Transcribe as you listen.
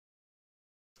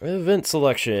Event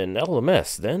selection,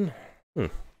 LMS, then?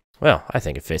 Well, I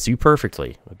think it fits you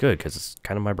perfectly. Good, because it's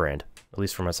kind of my brand, at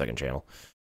least for my second channel.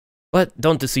 But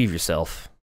don't deceive yourself.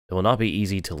 It will not be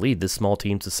easy to lead this small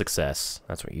team to success.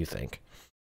 That's what you think.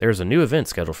 There's a new event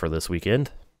scheduled for this weekend.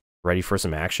 Ready for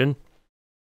some action?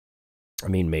 I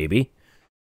mean, maybe.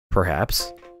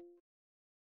 Perhaps.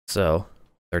 So,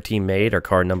 our team made, our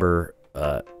card number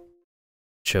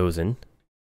chosen.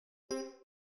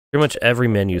 Pretty much every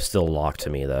menu is still locked to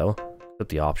me, though. Except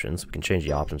the options. We can change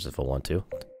the options if I want to.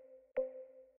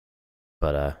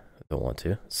 But, I don't want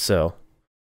to. So,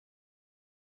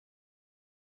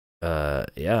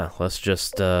 yeah, let's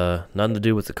just, nothing to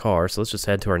do with the car, so let's just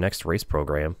head to our next race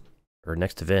program. Or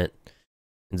next event.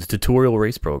 It's a tutorial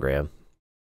race program.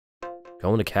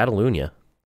 Going to Catalunya.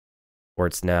 Where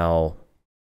it's now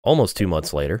almost 2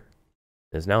 months later.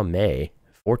 It's now May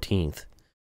 14th.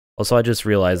 Also, I just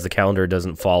realized the calendar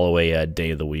doesn't follow a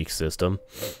day of the week system.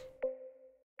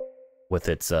 With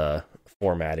its,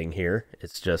 formatting here.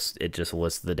 It just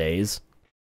lists the days.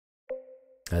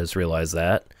 I just realized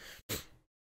that.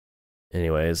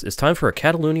 Anyways, it's time for a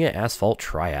Catalunya Asphalt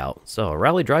Tryout. So, a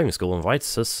rally driving school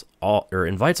invites all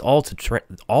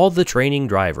the training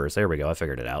drivers. There we go, I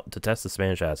figured it out. To test the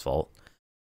Spanish asphalt.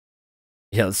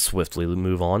 Yeah, let's swiftly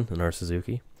move on in our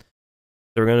Suzuki.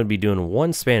 So we're going to be doing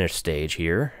one Spanish stage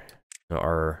here.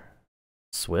 Our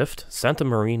Swift, Santa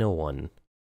Marina 1.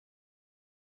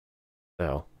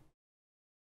 So,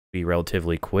 be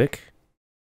relatively quick.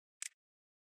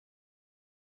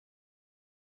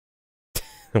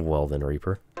 Well then,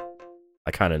 Reaper.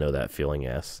 I kind of know that feeling,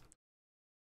 yes.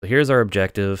 So here's our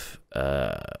objective.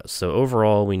 So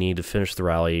overall, we need to finish the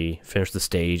rally, finish the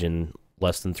stage in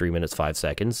less than 3 minutes, 5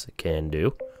 seconds. Can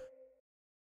do.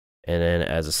 And then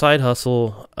as a side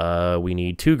hustle, we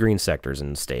need 2 green sectors in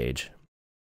the stage.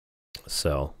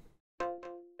 So,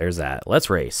 there's that. Let's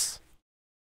race.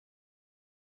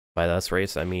 By let's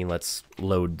race, I mean let's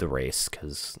load the race,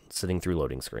 because sitting through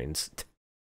loading screens.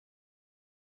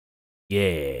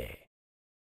 Yeah.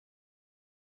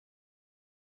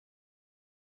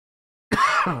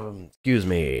 Excuse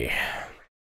me.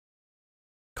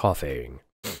 Coughing.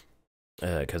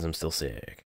 Because I'm still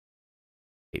sick.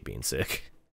 Hate being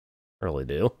sick. I really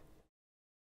do.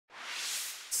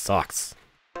 Sucks.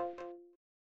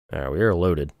 Alright, we are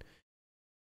loaded.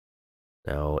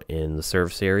 Now, in the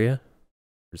service area,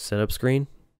 setup screen,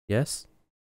 yes.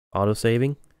 Auto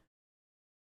saving.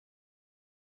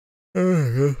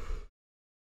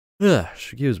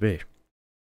 Excuse me.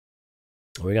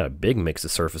 We got a big mix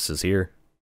of surfaces here.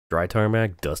 Dry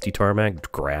tarmac, dusty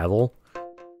tarmac, gravel.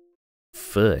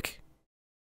 Fuck.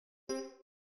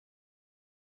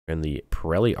 And the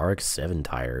Pirelli RX-7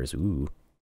 tires, ooh.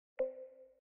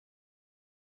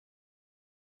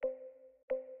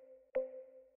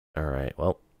 Alright,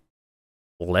 well.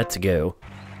 Let's go.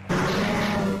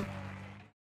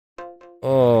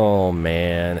 Oh,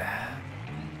 man.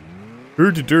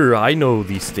 I know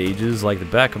these stages like the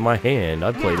back of my hand.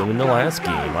 I played them in the last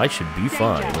game. I should be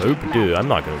fine. I'm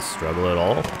not going to struggle at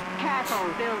all. Careful,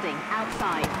 building,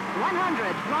 outside.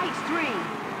 100, right 3.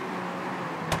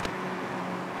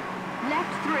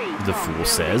 Left 3. The fool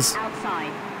says.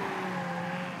 Outside.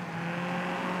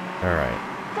 Alright.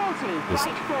 40, Just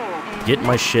right 4. get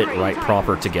my shit right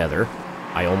proper together.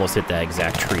 I almost hit that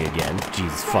exact tree again.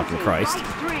 Jesus fucking Christ. Right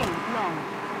 3, long.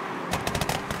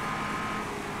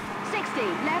 60,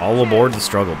 left All 2. aboard the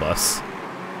struggle bus. 40,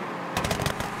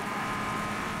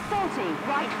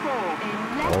 right 4. In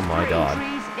left Oh my 3, God.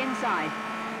 trees inside.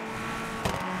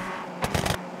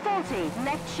 40,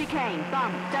 left chicane,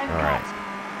 bump, don't All right. cut.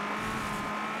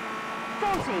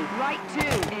 40, right 2.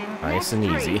 In Nice left and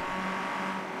 3. easy.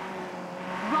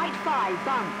 Right 5,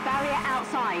 bump, barrier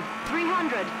outside.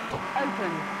 300,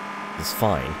 open. It's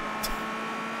fine.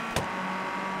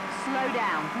 Slow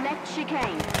down, left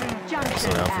chicane, through junction. So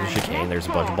now for the and chicane, left there's a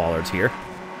bunch of 4. bollards here.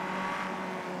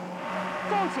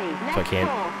 40, left So I can't.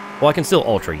 4. Well, I can still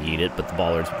ultra yeet it, but the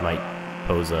bollards might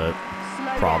pose a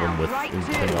Slow problem down, with right 2,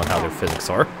 depending on how their long. physics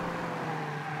are.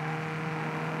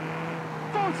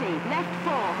 40, left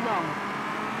 4, long.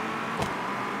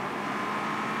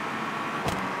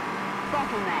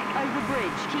 Bottleneck, over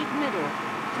bridge, keep middle.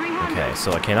 300. Okay,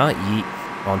 so I cannot yeet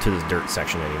onto this dirt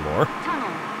section anymore. Tunnel.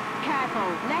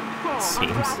 Careful, left 4 on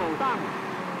Seems. gravel, bump.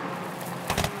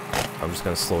 I'm just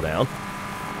gonna slow down.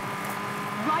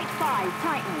 Right 5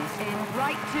 tightens in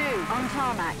right 2 on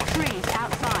tarmac, trees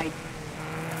outside.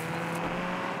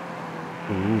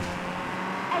 Ooh,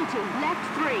 80, left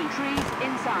 3, trees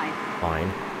inside. fine.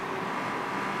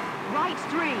 Right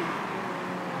 3.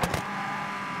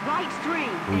 Right 3,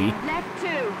 Oui. in left 2.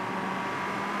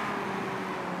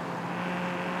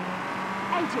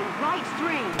 90, right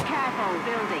 3. Careful,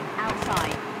 building,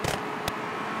 outside.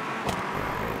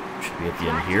 Should be at the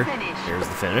end Track to here. finish. There's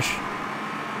the finish.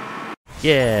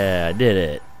 Yeah, I did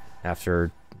it.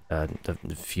 After a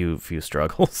few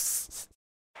struggles.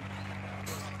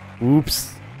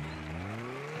 Oops.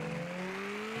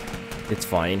 It's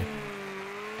fine.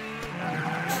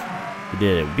 We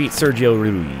did it. We beat Sergio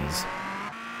Ruiz.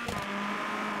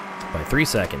 By 3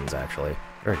 seconds, actually.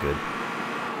 Very good.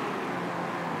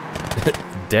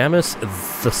 Damus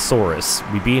Thesaurus.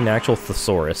 We beat an actual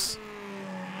thesaurus.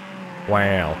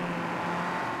 Wow.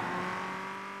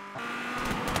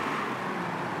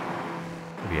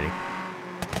 Beauty.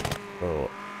 Oh.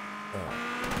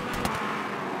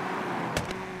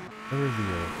 Where is the...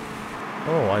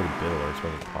 Oh, why the bit alerts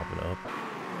wasn't popping up?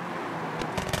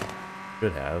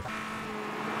 Should have.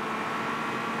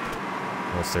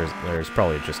 Unless there's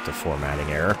probably just a formatting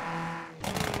error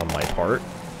on my part.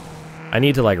 I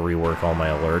need to like rework all my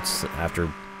alerts after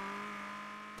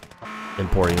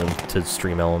importing them to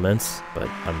Stream Elements, but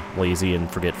I'm lazy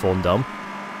and forgetful and dumb.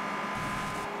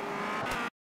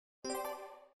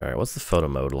 Alright, what's the photo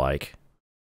mode like?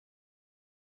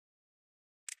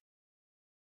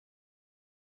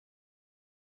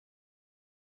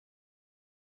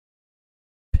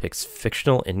 Picks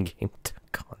fictional in-game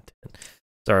content.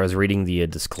 Sorry, I was reading the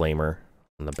disclaimer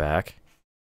on the back.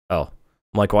 Oh.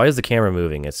 I'm like, why is the camera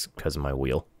moving? It's because of my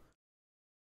wheel.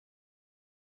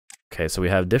 Okay, so we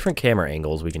have different camera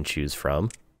angles we can choose from.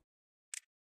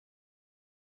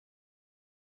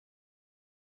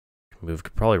 Move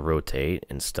could probably rotate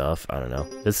and stuff. I don't know.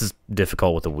 This is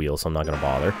difficult with the wheel, so I'm not going to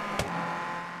bother.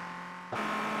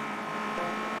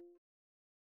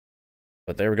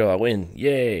 But there we go, I win.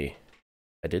 Yay!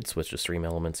 I did switch to Stream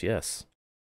Elements, yes.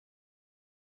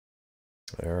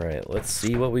 Alright, let's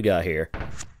see what we got here.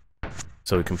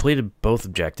 So we completed both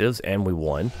objectives, and we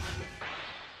won.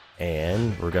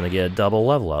 And we're gonna get a double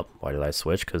level up. Why did I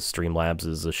switch? Because Streamlabs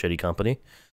is a shitty company.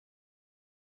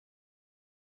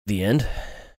 The end.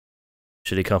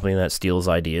 Shitty company that steals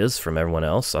ideas from everyone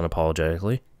else,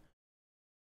 unapologetically.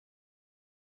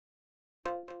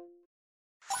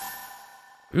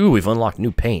 Ooh, we've unlocked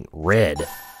new paint. Red.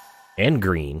 And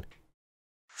green.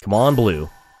 Come on, blue.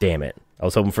 Damn it. I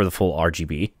was hoping for the full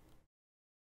RGB.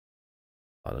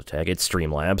 Auto tag, it's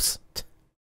Streamlabs.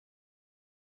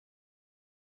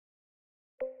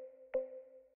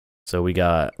 So we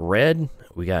got red,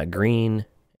 we got green,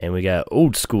 and we got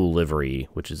old school livery,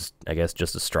 which is, I guess,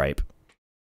 just a stripe.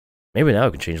 Maybe now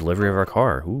we can change the livery of our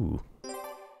car. Ooh.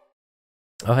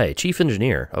 Oh, hey, Chief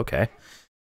Engineer. Okay.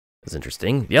 That's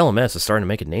interesting. The LMS is starting to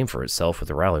make a name for itself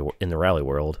with in the rally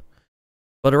world.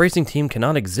 But a racing team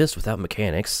cannot exist without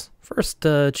mechanics. First,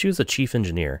 choose a Chief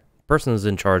Engineer. Person is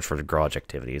in charge for the garage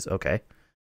activities. Okay.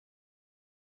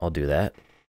 I'll do that.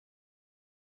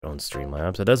 On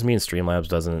Streamlabs. That doesn't mean Streamlabs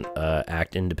doesn't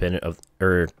act independent of,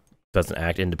 or doesn't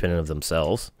act independent of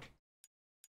themselves.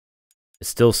 It's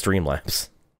still Streamlabs.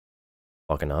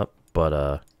 Fucking up.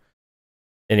 But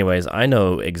anyways, I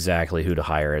know exactly who to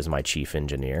hire as my chief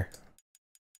engineer.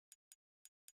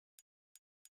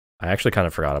 I actually kind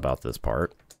of forgot about this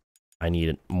part. I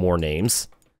needed more names.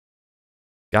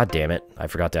 God damn it. I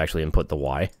forgot to actually input the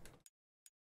Y.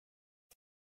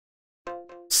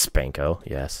 Spanko,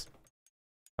 yes.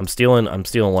 I'm stealing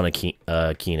one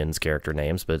of Keenan's character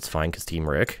names, but it's fine because Team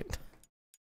Rick.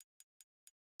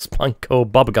 Spanko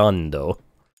Babagando.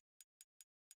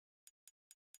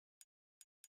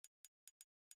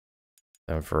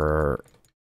 And for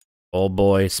old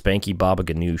boy Spanky Baba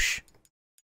Ganoush.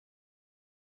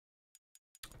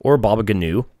 Or Baba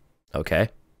Ganu. Okay.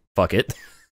 Fuck it.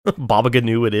 Baba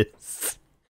Ganu it is.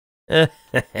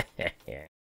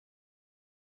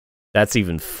 That's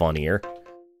even funnier.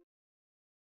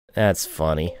 That's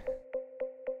funny.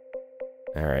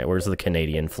 Alright, where's the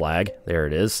Canadian flag? There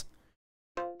it is.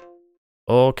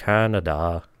 Oh,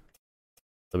 Canada.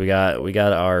 So we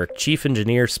got our chief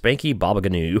engineer Spanky Baba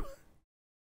Ganu.